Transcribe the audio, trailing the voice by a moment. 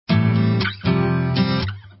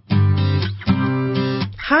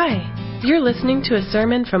Hi, you're listening to a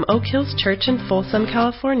sermon from Oak Hills Church in Folsom,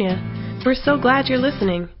 California. We're so glad you're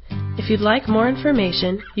listening. If you'd like more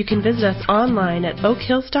information, you can visit us online at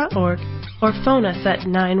oakhills.org or phone us at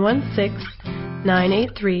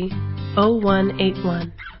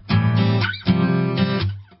 916-983-0181.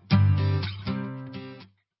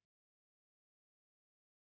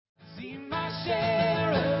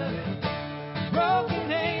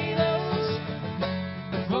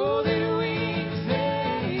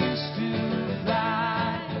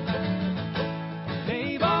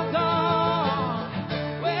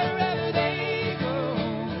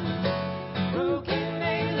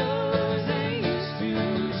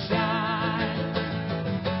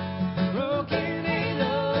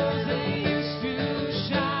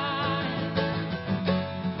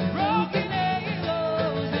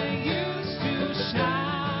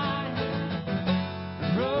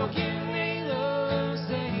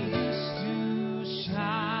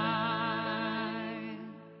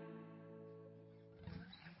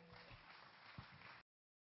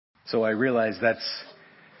 So I realize that's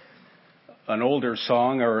an older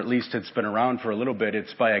song, or at least it's been around for a little bit.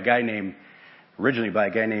 It's originally by a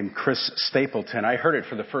guy named Chris Stapleton. I heard it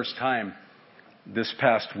for the first time this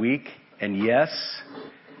past week, and yes,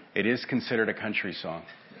 it is considered a country song.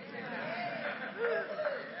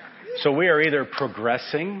 So we are either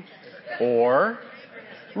progressing or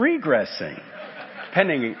regressing,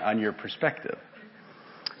 depending on your perspective.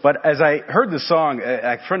 But as I heard the song,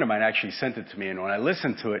 a friend of mine actually sent it to me, and when I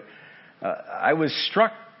listened to it, I was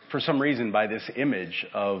struck for some reason by this image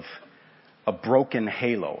of a broken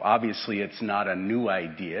halo. Obviously, it's not a new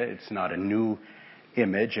idea. It's not a new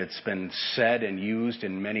image. It's been said and used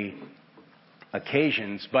in many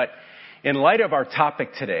occasions. But in light of our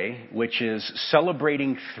topic today, which is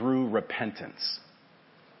celebrating through repentance,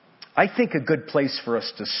 I think a good place for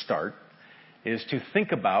us to start is to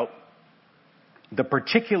think about the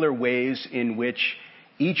particular ways in which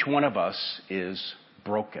each one of us is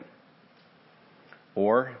broken,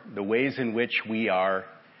 or the ways in which we are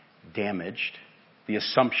damaged. The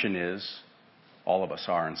assumption is all of us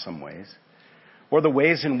are in some ways. Or the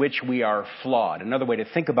ways in which we are flawed. Another way to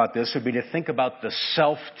think about this would be to think about the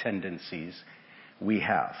self-tendencies we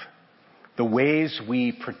have. The ways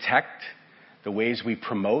we protect, the ways we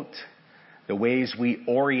promote, the ways we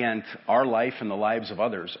orient our life and the lives of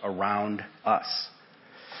others around us.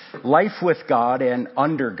 Life with God and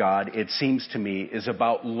under God, it seems to me, is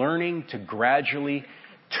about learning to gradually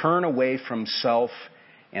turn away from self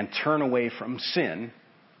and turn away from sin,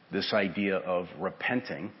 this idea of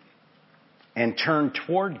repenting, and turn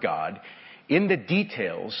toward God in the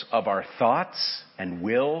details of our thoughts and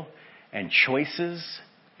will and choices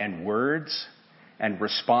and words and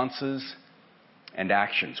responses and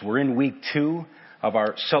actions. We're in week 2 of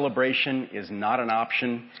our Celebration is Not an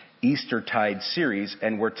Option Eastertide series,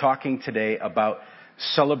 and we're talking today about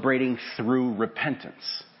celebrating through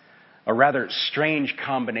repentance, a rather strange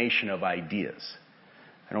combination of ideas.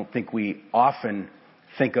 I don't think we often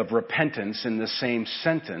think of repentance in the same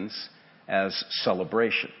sentence as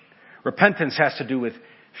celebration. Repentance has to do with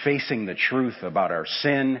facing the truth about our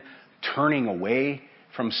sin, turning away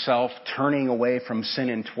from self, turning away from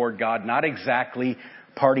sin and toward God, not exactly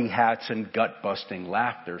party hats and gut-busting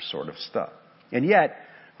laughter sort of stuff. And yet,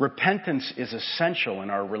 repentance is essential in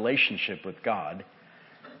our relationship with God,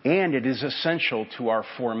 and it is essential to our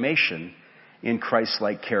formation in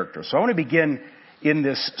Christ-like character. So I want to begin in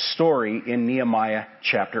this story in Nehemiah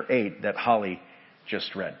chapter 8 that Holly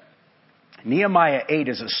just read. Nehemiah 8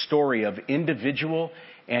 is a story of individual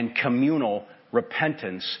and communal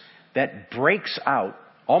repentance that breaks out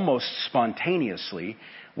almost spontaneously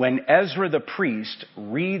when Ezra the priest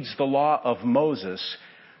reads the law of Moses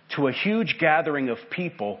to a huge gathering of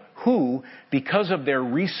people who, because of their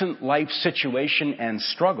recent life situation and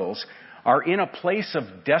struggles, are in a place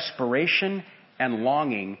of desperation and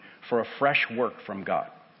longing for a fresh work from God.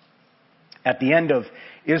 At the end of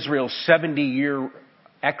Israel's 70-year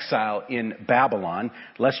exile in Babylon,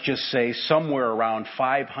 let's just say somewhere around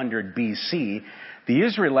 500 BC, the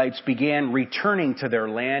Israelites began returning to their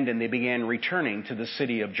land, and they began returning to the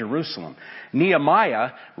city of Jerusalem.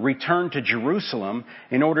 Nehemiah returned to Jerusalem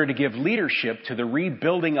in order to give leadership to the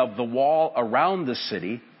rebuilding of the wall around the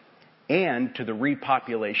city and to the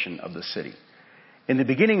repopulation of the city. In the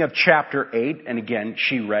beginning of chapter 8, and again,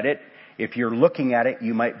 she read it. If you're looking at it,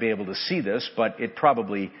 you might be able to see this, but you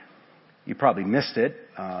probably missed it.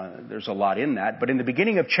 There's a lot in that. But in the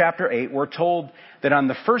beginning of chapter 8, we're told that on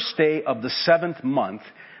the first day of the 7th month,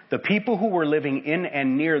 the people who were living in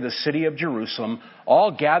and near the city of Jerusalem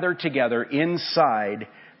all gathered together inside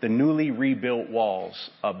the newly rebuilt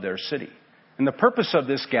walls of their city. And the purpose of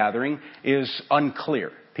this gathering is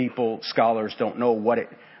unclear. Scholars don't know what it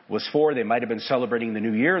was for. They might have been celebrating the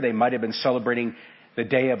new year. They might have been celebrating the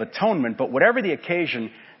Day of Atonement. But whatever the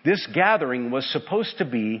occasion, this gathering was supposed to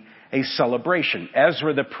be a celebration.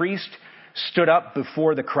 Ezra the priest stood up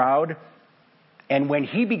before the crowd, and when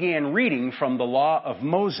he began reading from the law of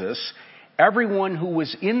Moses, everyone who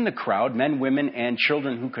was in the crowd, men, women, and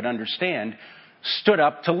children who could understand, stood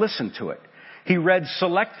up to listen to it. He read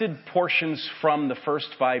selected portions from the first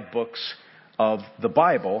 5 books of the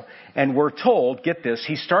Bible, and we're told, get this,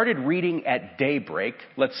 he started reading at daybreak,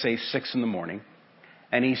 let's say 6 in the morning,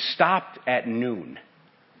 and he stopped at noon.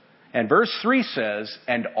 And verse 3 says,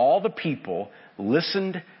 and all the people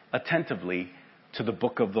listened attentively to the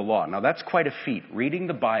book of the law. Now that's quite a feat, reading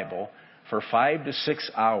the Bible for 5 to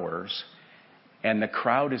 6 hours, and the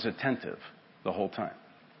crowd is attentive the whole time.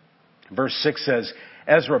 Verse 6 says,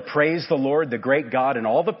 Ezra praised the Lord, the great God, and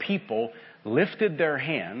all the people lifted their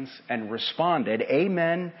hands and responded,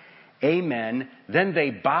 Amen, Amen. Then they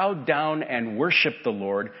bowed down and worshiped the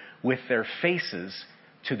Lord with their faces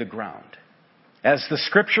to the ground. As the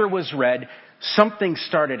scripture was read, something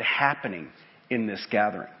started happening in this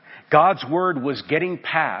gathering. God's word was getting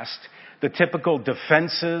past the typical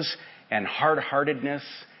defenses and hard-heartedness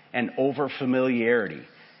and over-familiarity.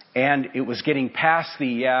 And it was getting past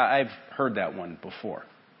I've heard that one before.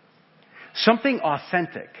 Something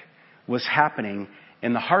authentic was happening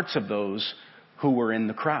in the hearts of those who were in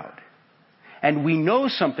the crowd. And we know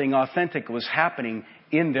something authentic was happening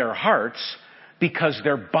in their hearts because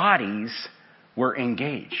their bodies were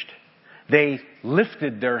engaged. They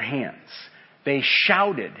lifted their hands. They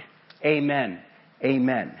shouted, Amen,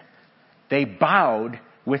 Amen. They bowed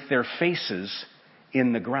with their faces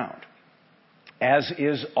in the ground. As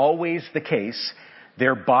is always the case,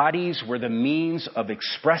 their bodies were the means of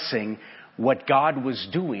expressing what God was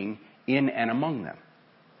doing in and among them.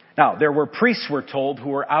 Now, there were priests, we're told, who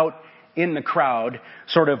were out in the crowd,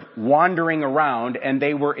 sort of wandering around, and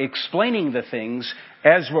they were explaining the things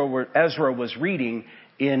Ezra was reading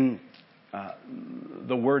in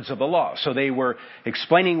the words of the law. So they were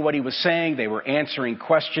explaining what he was saying. They were answering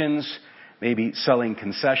questions, maybe selling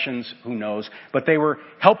concessions, who knows. But they were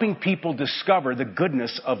helping people discover the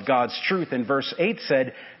goodness of God's truth. And verse 8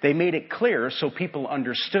 said they made it clear so people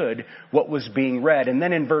understood what was being read. And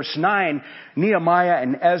then in verse 9, Nehemiah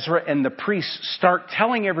and Ezra and the priests start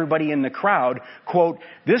telling everybody in the crowd, quote,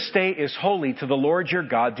 this day is holy to the Lord your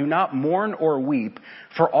God. Do not mourn or weep.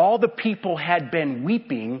 For all the people had been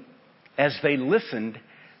weeping as they listened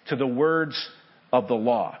to the words of the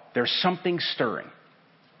law. There's something stirring.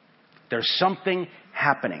 There's something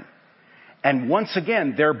happening. And once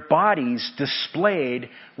again, their bodies displayed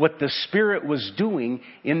what the Spirit was doing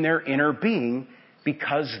in their inner being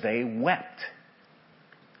because they wept.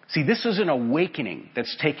 See, this is an awakening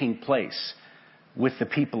that's taking place with the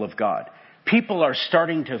people of God. People are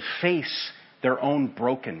starting to face their own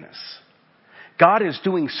brokenness. God is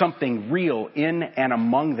doing something real in and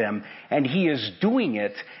among them, and He is doing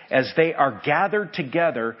it as they are gathered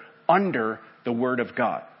together under the Word of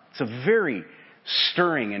God. It's a very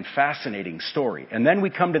stirring and fascinating story. And then we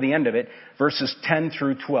come to the end of it, verses 10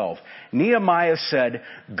 through 12. Nehemiah said,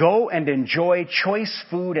 go and enjoy choice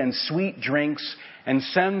food and sweet drinks, and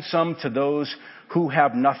send some to those who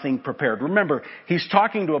have nothing prepared. Remember, he's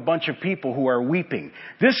talking to a bunch of people who are weeping.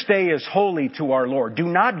 This day is holy to our Lord. Do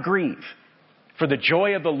not grieve, for the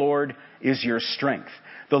joy of the Lord is your strength.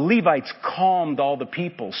 The Levites calmed all the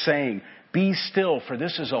people, saying, be still, for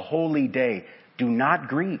this is a holy day. Do not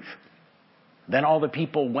grieve. Then all the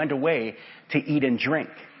people went away to eat and drink,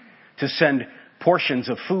 to send portions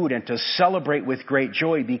of food, and to celebrate with great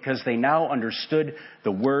joy because they now understood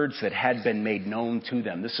the words that had been made known to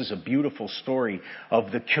them. This is a beautiful story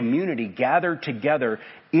of the community gathered together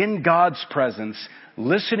in God's presence,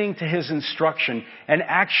 listening to His instruction and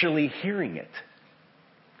actually hearing it.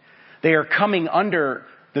 They are coming under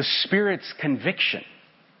the Spirit's conviction.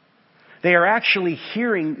 They are actually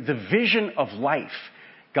hearing the vision of life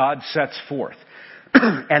God sets forth.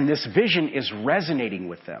 And this vision is resonating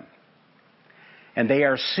with them. And they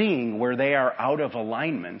are seeing where they are out of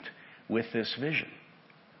alignment with this vision.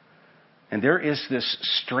 And there is this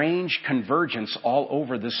strange convergence all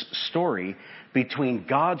over this story between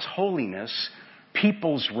God's holiness,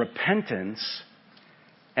 people's repentance,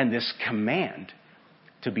 and this command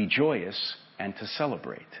to be joyous and to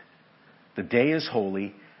celebrate. The day is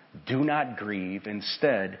holy. Do not grieve.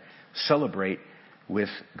 Instead, celebrate with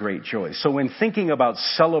great joy. So when thinking about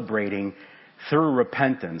celebrating through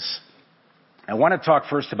repentance, I want to talk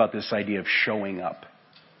first about this idea of showing up.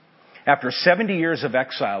 After 70 years of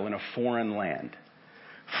exile in a foreign land,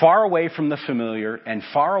 far away from the familiar and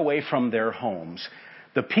far away from their homes.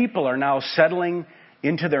 The people are now settling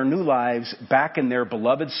into their new lives back in their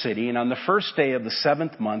beloved city. And on the first day of the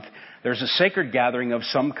 7th month, there's a sacred gathering of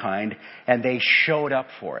some kind, and they showed up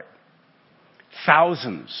for it.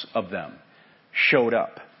 Thousands of them showed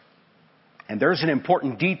up. And there's an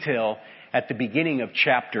important detail at the beginning of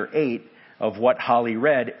chapter 8 of what Holly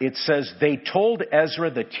read. It says, they told Ezra,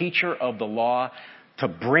 the teacher of the law, to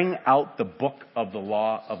bring out the book of the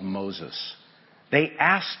law of Moses. They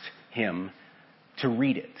asked him to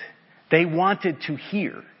read it. They wanted to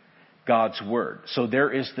hear God's word. So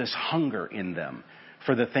there is this hunger in them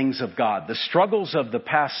for the things of God. The struggles of the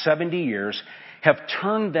past 70 years have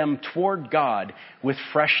turned them toward God with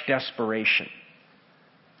fresh desperation.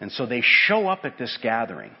 And so they show up at this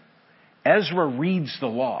gathering. Ezra reads the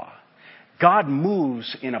law. God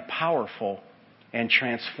moves in a powerful and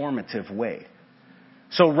transformative way.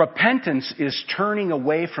 So repentance is turning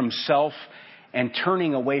away from self and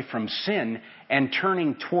turning away from sin and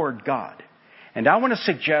turning toward God. And I want to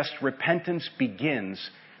suggest repentance begins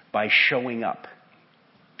by showing up.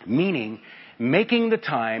 Meaning, making the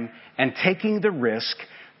time and taking the risk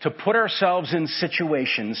to put ourselves in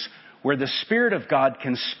situations where the Spirit of God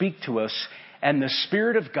can speak to us and the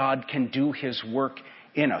Spirit of God can do His work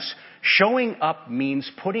in us. Showing up means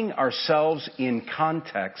putting ourselves in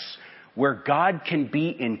contexts where God can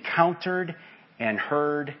be encountered and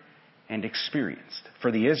heard and experienced.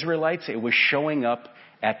 For the Israelites, it was showing up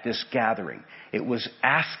at this gathering. It was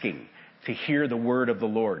asking to hear the word of the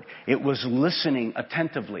Lord. It was listening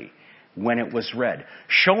attentively when it was read.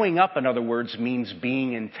 Showing up, in other words, means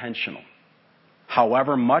being intentional.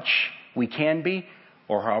 However much we can be,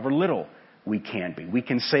 or however little we can be. We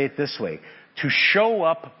can say it this way. To show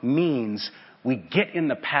up means we get in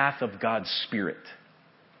the path of God's Spirit.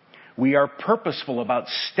 We are purposeful about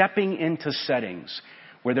stepping into settings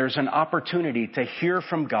where there's an opportunity to hear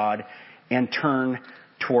from God and turn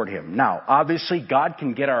toward Him. Now, obviously, God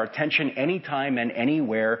can get our attention anytime and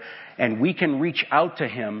anywhere, and we can reach out to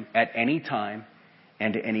Him at any time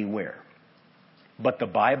and anywhere. But the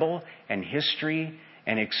Bible and history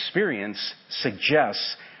and experience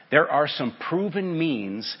suggests there are some proven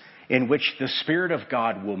means in which the Spirit of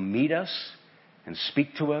God will meet us and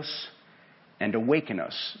speak to us and awaken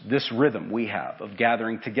us. This rhythm we have of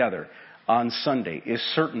gathering together on Sunday is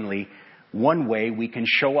certainly one way we can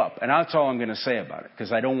show up. And that's all I'm going to say about it,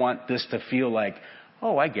 because I don't want this to feel like,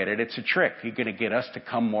 oh, I get it, it's a trick. You're going to get us to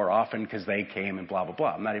come more often because they came and blah, blah,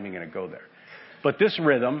 blah. I'm not even going to go there. But this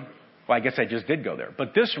rhythm, well, I guess I just did go there.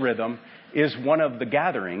 But this rhythm is one of the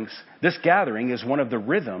gatherings. This gathering is one of the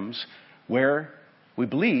rhythms where we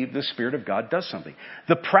believe the Spirit of God does something.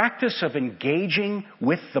 The practice of engaging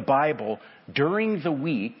with the Bible during the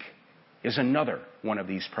week is another one of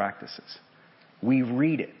these practices. We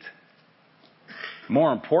read it.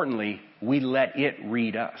 More importantly, we let it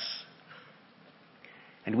read us.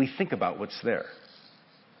 And we think about what's there.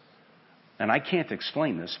 And I can't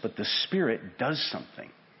explain this, but the Spirit does something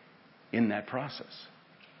in that process.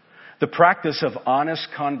 The practice of honest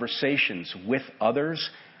conversations with others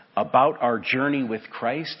about our journey with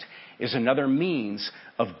Christ is another means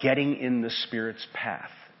of getting in the Spirit's path.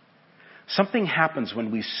 Something happens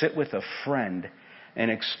when we sit with a friend and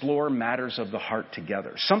explore matters of the heart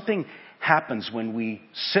together. Something happens when we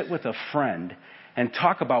sit with a friend and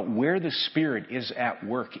talk about where the Spirit is at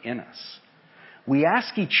work in us. We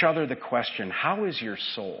ask each other the question, how is your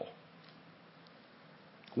soul?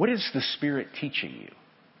 What is the Spirit teaching you?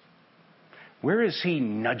 Where is He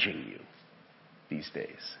nudging you these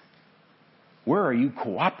days? Where are you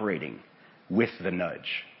cooperating with the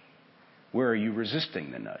nudge? Where are you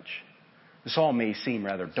resisting the nudge? This all may seem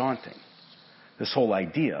rather daunting, this whole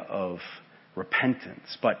idea of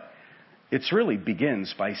repentance, but it really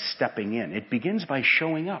begins by stepping in. It begins by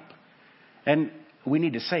showing up. And we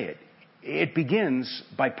need to say it. It begins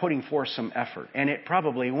by putting forth some effort, and it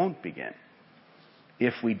probably won't begin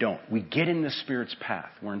if we don't. We get in the Spirit's path.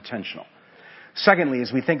 We're intentional. Secondly,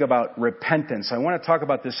 as we think about repentance, I want to talk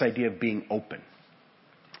about this idea of being open.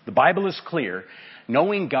 The Bible is clear.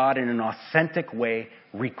 Knowing God in an authentic way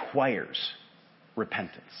requires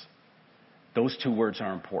repentance. Those two words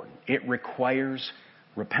are important. It requires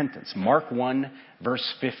repentance. Mark 1,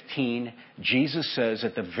 verse 15, Jesus says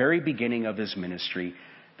at the very beginning of His ministry,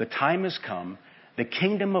 the time has come, the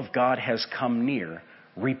kingdom of God has come near.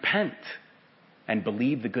 Repent and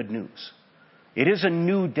believe the good news. It is a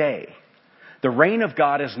new day. The reign of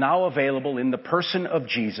God is now available in the person of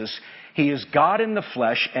Jesus. He is God in the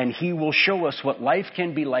flesh, and He will show us what life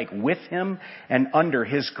can be like with Him and under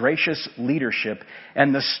His gracious leadership.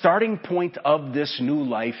 And the starting point of this new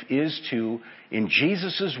life is to, in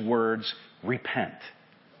Jesus' words, repent.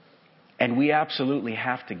 And we absolutely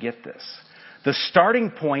have to get this. The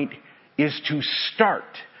starting point is to start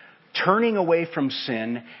turning away from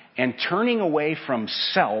sin and turning away from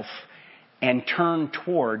self and turn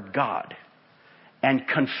toward God and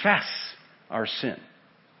confess our sin,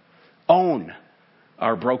 own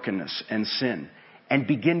our brokenness and sin, and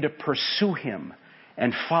begin to pursue Him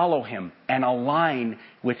and follow Him and align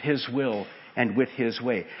with His will and with His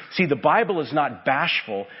way. See, the Bible is not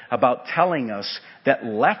bashful about telling us that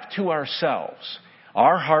left to ourselves,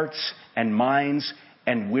 our hearts and minds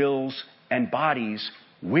and wills and bodies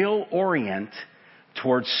will orient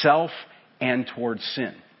towards self and towards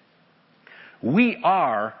sin. We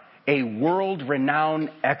are a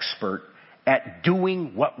world-renowned expert at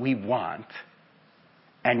doing what we want,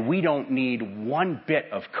 and we don't need one bit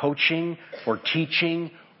of coaching or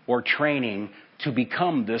teaching or training to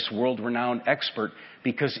become this world-renowned expert,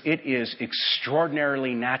 because it is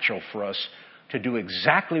extraordinarily natural for us to do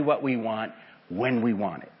exactly what we want when we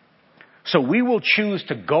want it. So we will choose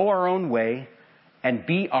to go our own way and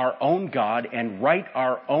be our own God and write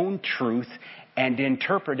our own truth and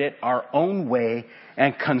interpret it our own way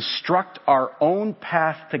and construct our own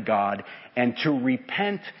path to God. And to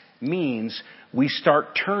repent means we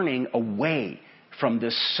start turning away from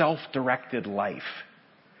this self-directed life.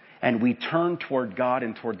 And we turn toward God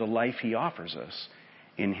and toward the life He offers us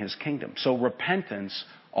in His kingdom. So repentance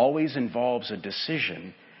always involves a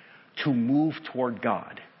decision to move toward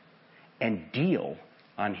God and deal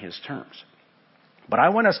on His terms. But I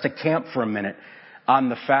want us to camp for a minute on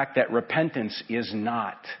the fact that repentance is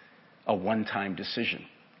not a one-time decision.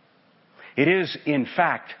 It is, in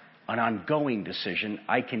fact, an ongoing decision.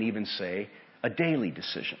 I can even say a daily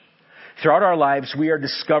decision. Throughout our lives, we are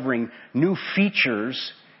discovering new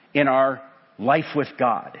features in our life with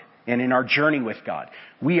God and in our journey with God.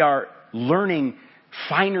 We are learning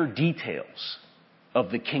finer details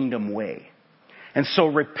of the kingdom way. And so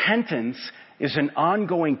repentance is an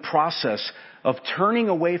ongoing process of turning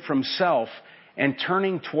away from self and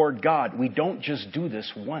turning toward God. We don't just do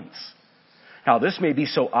this once. Now, this may be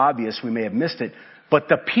so obvious we may have missed it, but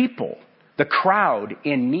the people, the crowd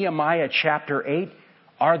in Nehemiah chapter 8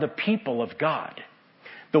 are the people of God.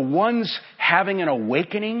 The ones having an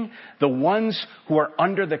awakening, the ones who are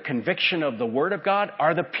under the conviction of the Word of God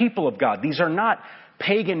are the people of God. These are not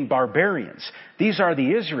pagan barbarians. These are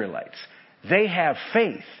the Israelites. They have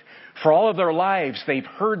faith. For all of their lives, they've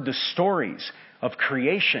heard the stories of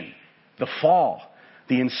creation, the fall,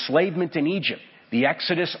 the enslavement in Egypt, the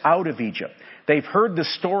exodus out of Egypt. They've heard the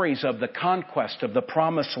stories of the conquest of the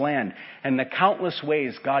promised land and the countless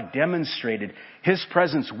ways God demonstrated His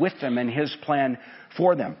presence with them and His plan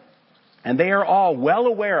for them. And they are all well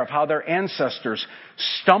aware of how their ancestors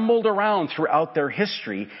stumbled around throughout their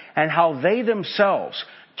history and how they themselves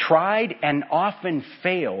tried and often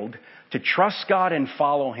failed to trust God and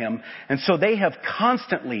follow Him. And so they have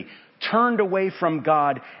constantly turned away from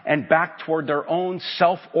God and back toward their own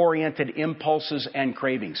self-oriented impulses and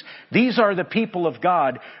cravings. These are the people of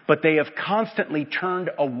God, but they have constantly turned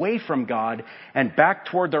away from God and back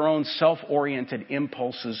toward their own self-oriented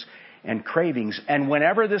impulses and cravings. And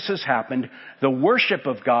whenever this has happened, the worship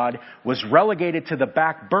of God was relegated to the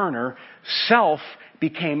back burner. Self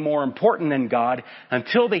became more important than God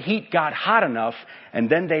until the heat got hot enough, and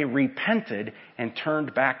then they repented and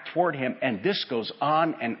turned back toward Him. And this goes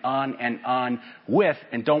on and on and on with,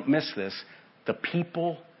 and don't miss this, the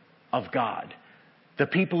people of God. The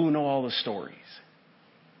people who know all the stories.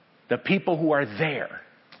 The people who are there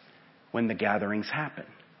when the gatherings happen.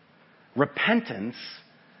 Repentance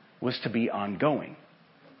was to be ongoing.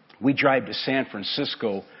 We drive to San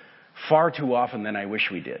Francisco far too often than I wish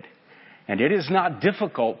we did. And it is not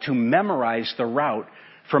difficult to memorize the route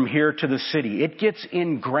from here to the city. It gets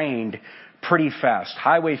ingrained pretty fast.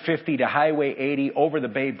 Highway 50 to Highway 80, over the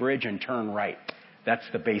Bay Bridge, and turn right. That's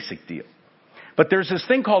the basic deal. But there's this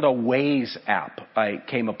thing called a Waze app I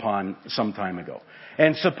came upon some time ago.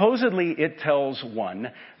 And supposedly it tells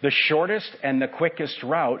one the shortest and the quickest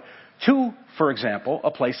route to, for example, a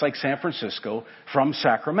place like San Francisco from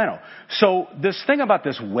Sacramento. So this thing about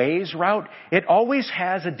this Waze route, it always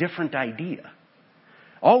has a different idea.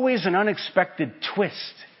 Always an unexpected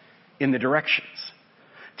twist in the directions.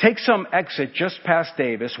 Take some exit just past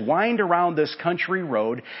Davis, wind around this country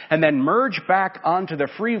road, and then merge back onto the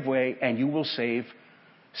freeway, and you will save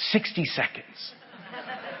 60 seconds.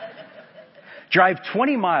 Drive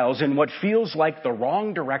 20 miles in what feels like the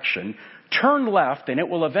wrong direction, turn left, and it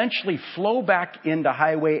will eventually flow back into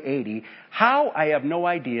Highway 80. How? I have no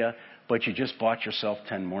idea, but you just bought yourself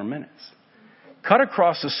 10 more minutes. Cut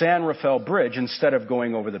across the San Rafael Bridge instead of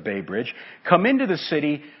going over the Bay Bridge. Come into the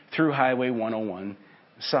city through Highway 101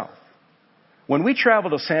 south. When we travel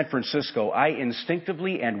to San Francisco, I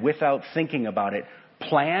instinctively and without thinking about it,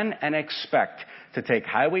 plan and expect to take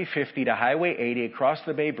Highway 50 to Highway 80 across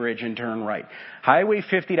the Bay Bridge and turn right. Highway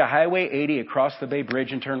 50 to Highway 80 across the Bay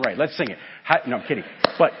Bridge and turn right. Let's sing it. No, I'm kidding.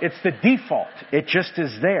 But it's the default. It just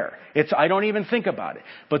is there. I don't even think about it.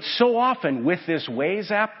 But so often with this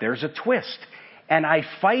Waze app, there's a twist. And I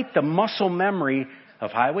fight the muscle memory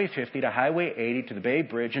of Highway 50 to Highway 80 to the Bay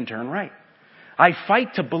Bridge and turn right. I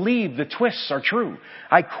fight to believe the twists are true.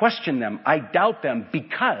 I question them. I doubt them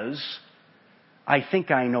because I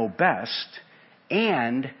think I know best,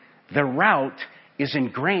 and the route is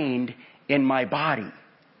ingrained in my body.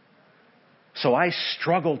 So I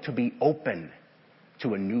struggle to be open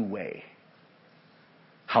to a new way.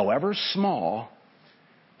 However small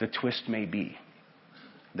the twist may be.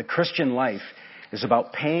 The Christian life is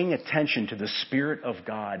about paying attention to the Spirit of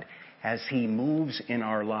God as He moves in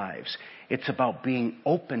our lives. It's about being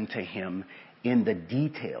open to Him in the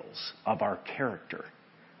details of our character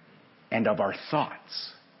and of our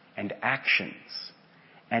thoughts and actions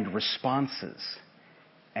and responses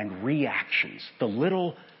and reactions. The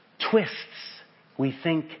little twists we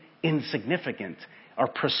think insignificant are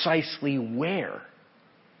precisely where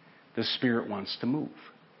the Spirit wants to move.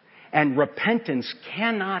 And repentance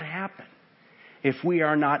cannot happen if we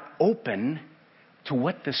are not open to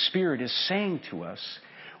what the Spirit is saying to us.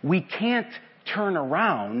 We can't turn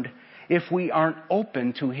around if we aren't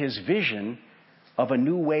open to His vision of a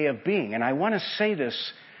new way of being. And I want to say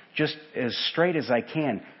this just as straight as I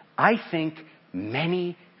can. I think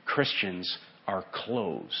many Christians are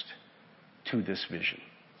closed to this vision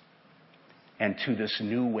and to this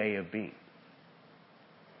new way of being.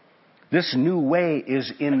 This new way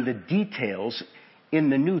is in the details, in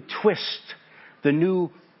the new twist, the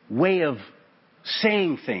new way of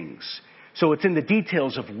saying things. So it's in the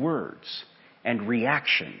details of words and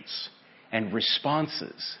reactions and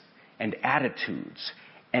responses and attitudes.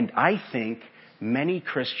 And I think many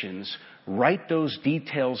Christians write those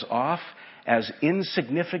details off as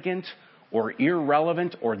insignificant or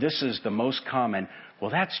irrelevant, or this is the most common, well,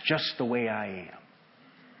 that's just the way I am.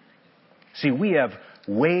 See, we have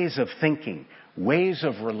ways of thinking, ways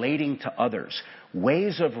of relating to others,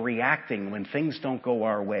 ways of reacting when things don't go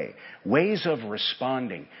our way, ways of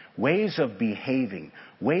responding, ways of behaving,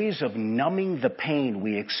 ways of numbing the pain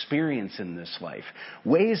we experience in this life,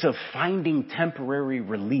 ways of finding temporary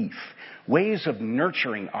relief, ways of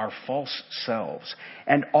nurturing our false selves.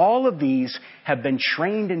 And all of these have been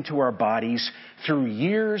trained into our bodies through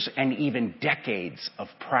years and even decades of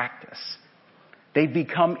practice. They've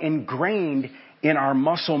become ingrained in our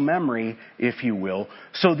muscle memory, if you will.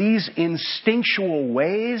 So these instinctual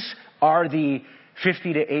ways are the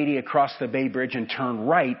 50 to 80 across the Bay Bridge and turn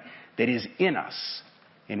right that is in us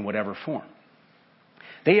in whatever form.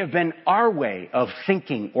 They have been our way of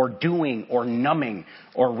thinking or doing or numbing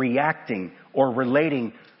or reacting or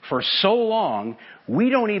relating for so long, we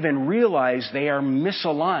don't even realize they are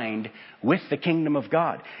misaligned with the kingdom of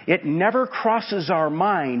God. It never crosses our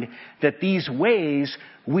mind that these ways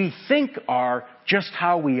we think are just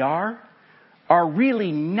how we are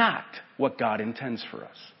really not what God intends for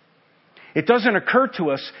us. It doesn't occur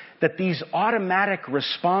to us that these automatic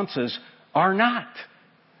responses are not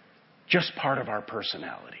just part of our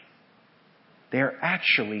personality. They are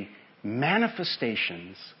actually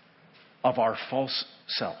manifestations of our false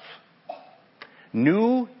self.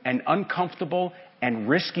 New and uncomfortable and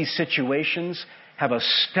risky situations have a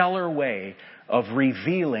stellar way of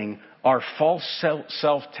revealing our false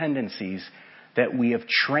self tendencies that we have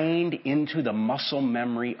trained into the muscle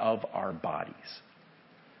memory of our bodies.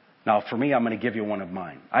 Now, for me, I'm going to give you one of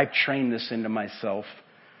mine. I've trained this into myself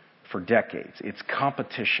for decades. It's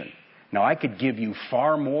competition. Now, I could give you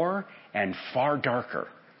far more and far darker,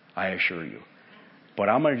 I assure you. But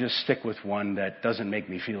I'm going to just stick with one that doesn't make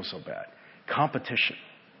me feel so bad. Competition.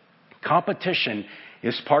 Competition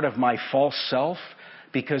is part of my false self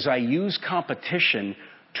because I use competition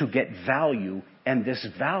to get value, and this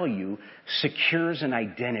value secures an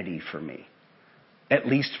identity for me, at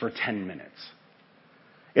least for 10 minutes.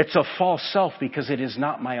 It's a false self because it is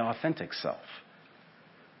not my authentic self.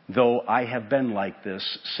 Though I have been like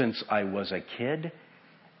this since I was a kid,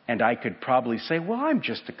 and I could probably say, well, I'm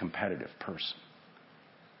just a competitive person.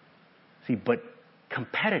 See, but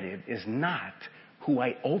competitive is not who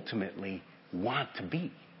I ultimately want to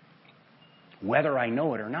be. whether I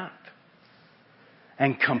know it or not.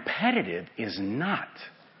 And competitive is not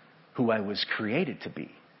who I was created to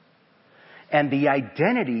be. And the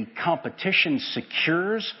identity competition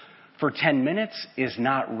secures for 10 minutes is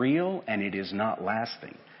not real, and it is not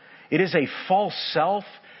lasting. It is a false self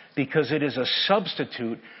because it is a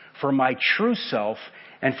substitute for my true self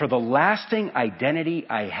and for the lasting identity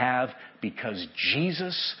I have because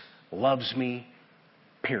Jesus loves me,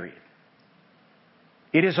 period.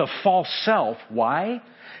 It is a false self. Why?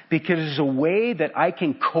 Because it is a way that I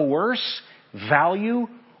can coerce value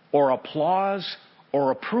or applause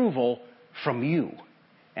or approval from you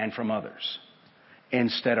and from others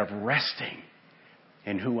instead of resting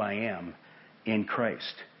in who I am in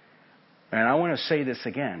Christ. And I want to say this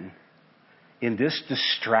again. In this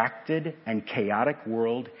distracted and chaotic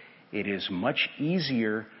world, it is much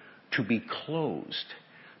easier to be closed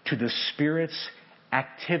to the Spirit's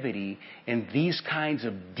activity in these kinds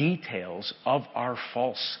of details of our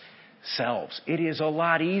false selves. It is a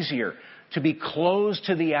lot easier to be closed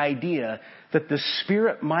to the idea that the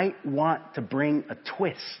Spirit might want to bring a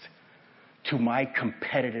twist to my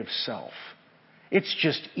competitive self. It's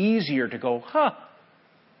just easier to go,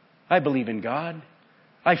 I believe in God.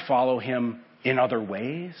 I follow Him in other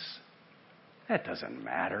ways. That doesn't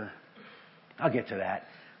matter. I'll get to that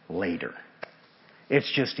later.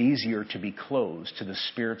 It's just easier to be closed to the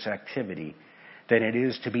Spirit's activity than it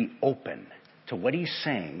is to be open to what He's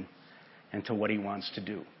saying and to what He wants to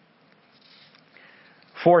do.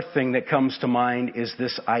 Fourth thing that comes to mind is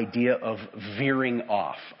this idea of veering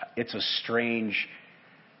off. It's a strange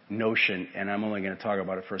notion, and I'm only going to talk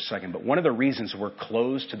about it for a second. But one of the reasons we're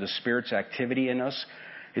closed to the Spirit's activity in us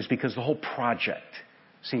is because the whole project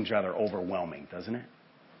seems rather overwhelming, doesn't it?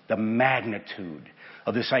 The magnitude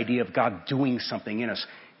of this idea of God doing something in us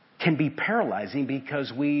can be paralyzing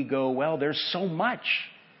because we go, well, there's so much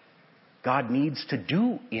God needs to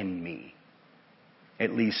do in me.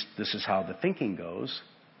 At least this is how the thinking goes.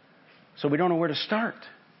 So we don't know where to start.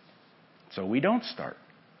 So we don't start.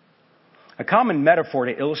 A common metaphor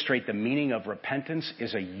to illustrate the meaning of repentance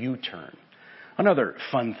is a U-turn. Another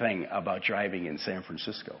fun thing about driving in San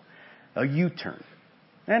Francisco, a U-turn.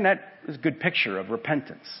 And that is a good picture of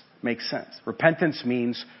repentance. Makes sense. Repentance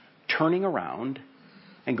means turning around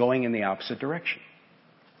and going in the opposite direction.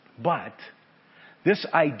 But this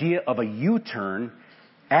idea of a U-turn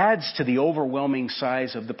adds to the overwhelming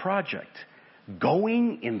size of the project.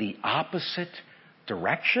 Going in the opposite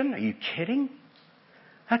direction? Are you kidding?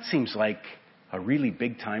 That seems like a really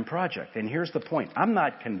big-time project. And here's the point. I'm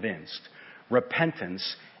not convinced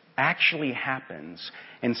repentance actually happens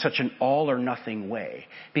in such an all-or-nothing way.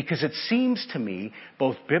 Because it seems to me,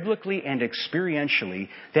 both biblically and experientially,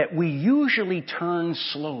 that we usually turn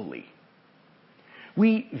slowly.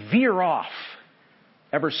 We veer off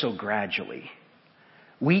ever so gradually.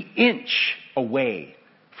 We inch away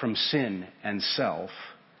from sin and self,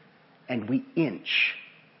 and we inch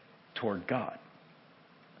toward God.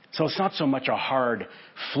 So it's not so much a hard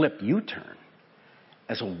flip U-turn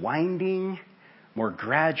as a winding, more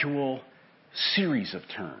gradual series of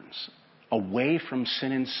turns away from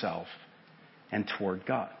sin and self and toward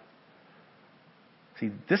God.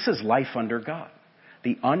 See, this is life under God.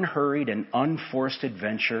 The unhurried and unforced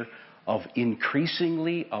adventure of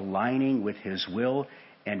increasingly aligning with His will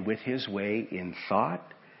and with His way in thought,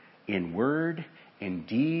 in word, in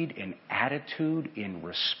deed, in attitude, in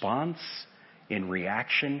response, in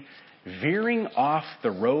reaction, veering off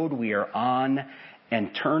the road we are on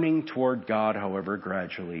and turning toward God, however,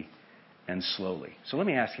 gradually and slowly. So let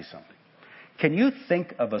me ask you something. Can you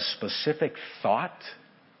think of a specific thought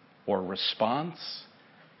or response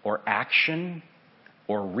or action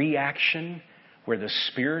or reaction where the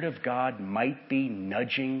Spirit of God might be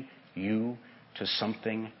nudging you to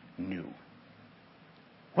something new?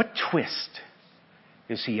 What twist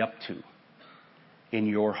is He up to in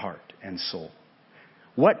your heart and soul?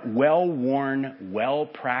 What well-worn,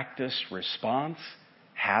 well-practiced response,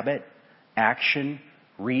 habit, action,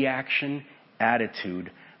 reaction,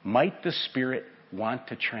 attitude might the Spirit want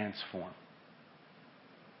to transform?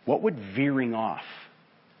 What would veering off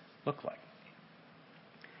look like?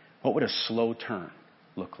 What would a slow turn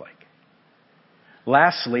look like?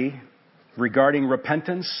 Lastly, regarding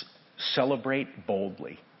repentance, celebrate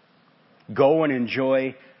boldly. Go and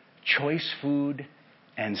enjoy choice food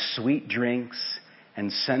and sweet drinks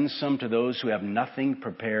and send some to those who have nothing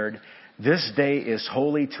prepared. This day is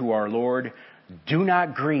holy to our Lord. Do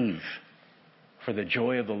not grieve, for the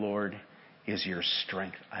joy of the Lord is your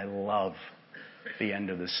strength. I love the end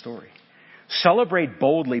of this story. Celebrate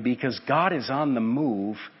boldly because God is on the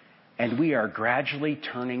move and we are gradually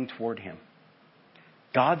turning toward Him.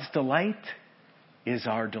 God's delight is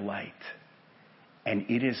our delight. And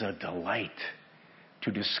it is a delight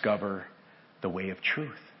to discover the way of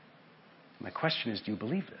truth. My question is, do you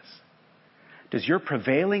believe this? Does your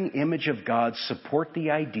prevailing image of God support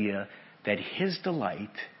the idea that His delight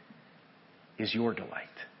is your delight?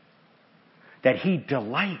 That He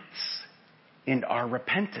delights in our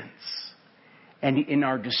repentance and in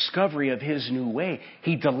our discovery of His new way.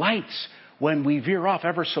 He delights when we veer off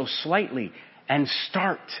ever so slightly and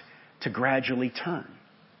start to gradually turn.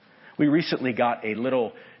 We recently got a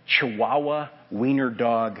little Chihuahua wiener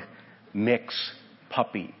dog mix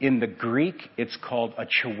puppy. In the Greek, it's called a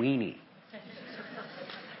Chiweenie.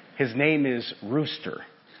 His name is Rooster.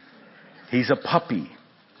 He's a puppy.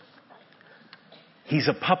 He's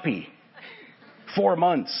a puppy. 4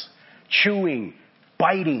 months. Chewing,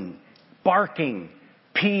 biting, barking,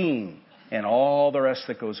 peeing, and all the rest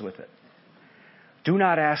that goes with it. Do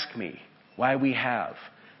not ask me why we have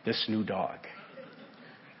this new dog.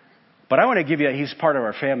 But I want to give you, he's part of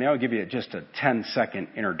our family, I want to give you just a 10-second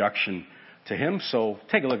introduction to him. So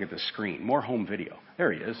take a look at the screen. More home video.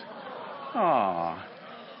 There he is. Aww.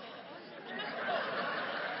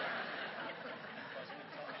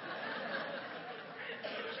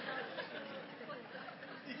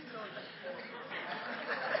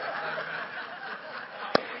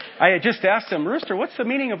 I had just asked him, Rooster, what's the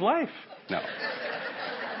meaning of life? No.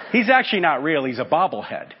 He's actually not real. He's a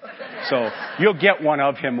bobblehead. So you'll get one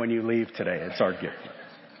of him when you leave today. It's our gift.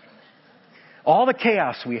 All the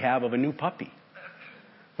chaos we have of a new puppy.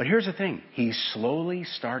 But here's the thing. He's slowly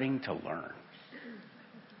starting to learn.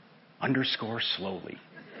 Underscore slowly.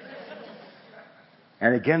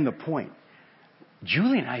 And again, the point.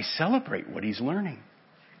 Julie and I celebrate what he's learning.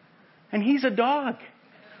 And he's a dog.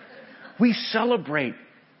 We celebrate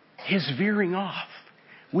his veering off.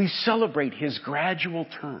 We celebrate his gradual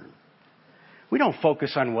turn. We don't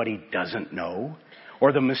focus on what he doesn't know,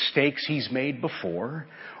 or the mistakes he's made before,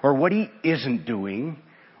 or what he isn't doing,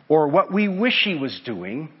 or what we wish he was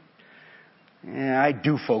doing. I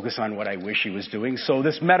do focus on what I wish he was doing, so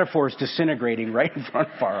this metaphor is disintegrating right in front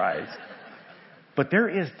of our eyes. But there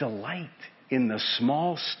is delight in the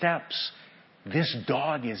small steps this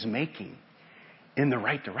dog is making in the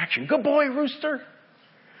right direction. Good boy, Rooster.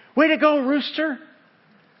 Way to go, Rooster.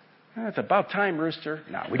 It's about time, Rooster.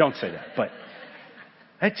 No, we don't say that, but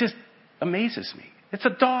it just amazes me. It's a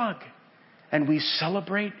dog. And we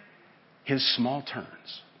celebrate his small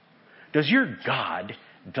turns. Does your God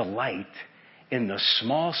delight in the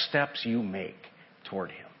small steps you make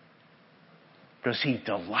toward him? Does he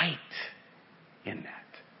delight in that?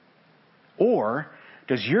 Or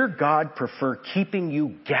does your God prefer keeping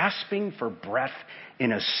you gasping for breath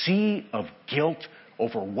in a sea of guilt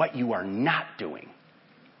over what you are not doing,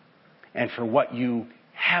 and for what you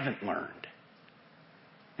haven't learned,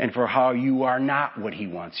 and for how you are not what he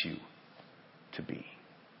wants you to be?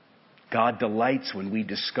 God delights when we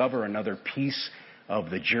discover another piece of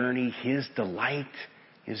the journey. His delight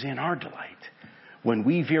is in our delight. When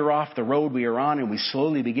we veer off the road we are on and we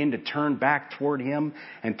slowly begin to turn back toward him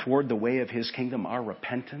and toward the way of his kingdom, our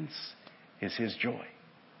repentance is his joy.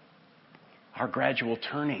 Our gradual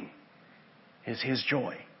turning is his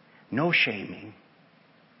joy. No shaming,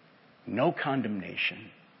 no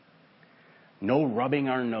condemnation, no rubbing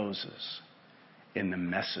our noses in the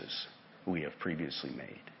messes we have previously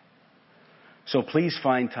made. So please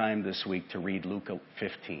find time this week to read Luke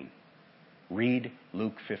 15. Read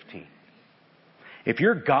Luke 15. If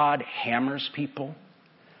your God hammers people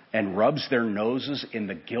and rubs their noses in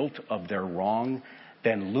the guilt of their wrong,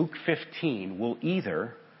 then Luke 15 will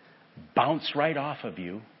either bounce right off of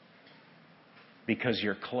you because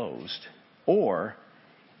you're closed, or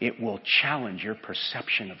it will challenge your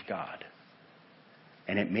perception of God.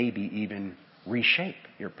 And it may be even reshape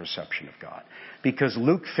your perception of God. Because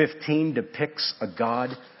Luke 15 depicts a God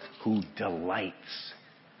who delights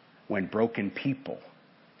when broken people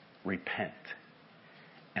repent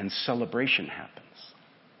and celebration happens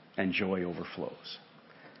and joy overflows.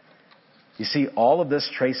 You see, all of this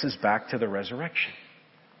traces back to the resurrection.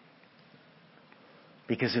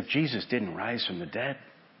 Because if Jesus didn't rise from the dead,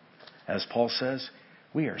 as Paul says,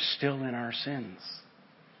 we are still in our sins.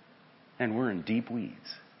 And we're in deep weeds.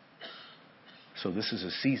 So this is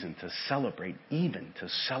a season to celebrate, even to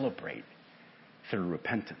celebrate through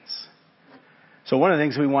repentance. So one of the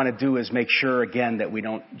things we want to do is make sure, again, that we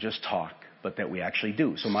don't just talk, but that we actually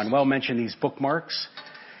do. So Manuel mentioned these bookmarks.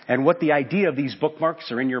 And what the idea of these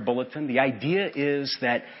bookmarks are in your bulletin. The idea is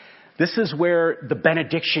that this is where the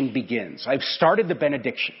benediction begins. I've started the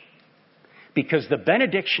benediction because the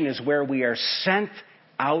benediction is where we are sent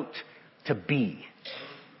out to be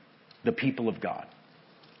the people of God.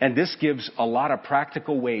 And this gives a lot of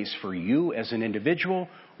practical ways for you as an individual,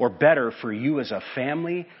 or better, for you as a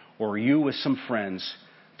family, or you with some friends,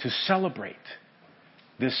 to celebrate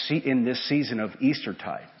in this season of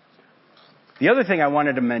Eastertide. The other thing I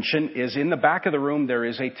wanted to mention is in the back of the room there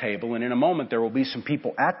is a table, and in a moment there will be some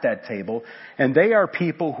people at that table, and they are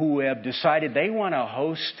people who have decided they want to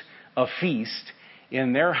host a feast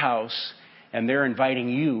in their house, and they're inviting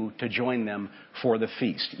you to join them for the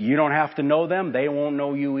feast. You don't have to know them. They won't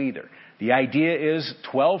know you either. The idea is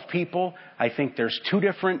 12 people. I think there's 2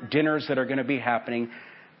 different dinners that are going to be happening.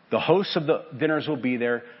 The hosts of the dinners will be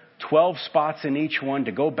there. 12 spots in each one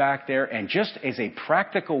to go back there. And just as a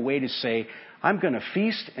practical way to say, I'm going to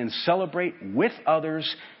feast and celebrate with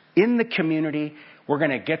others in the community. We're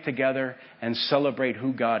going to get together and celebrate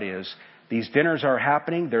who God is. These dinners are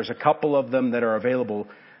happening. There's a couple of them that are available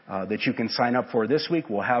that you can sign up for this week.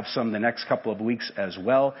 We'll have some the next couple of weeks as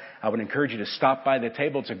well. I would encourage you to stop by the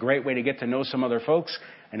table. It's a great way to get to know some other folks,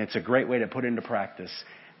 and it's a great way to put into practice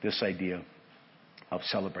this idea of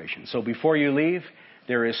celebration. So before you leave,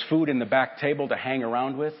 there is food in the back table to hang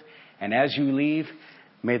around with. And as you leave,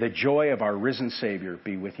 may the joy of our risen Savior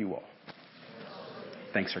be with you all.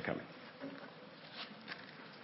 Thanks for coming.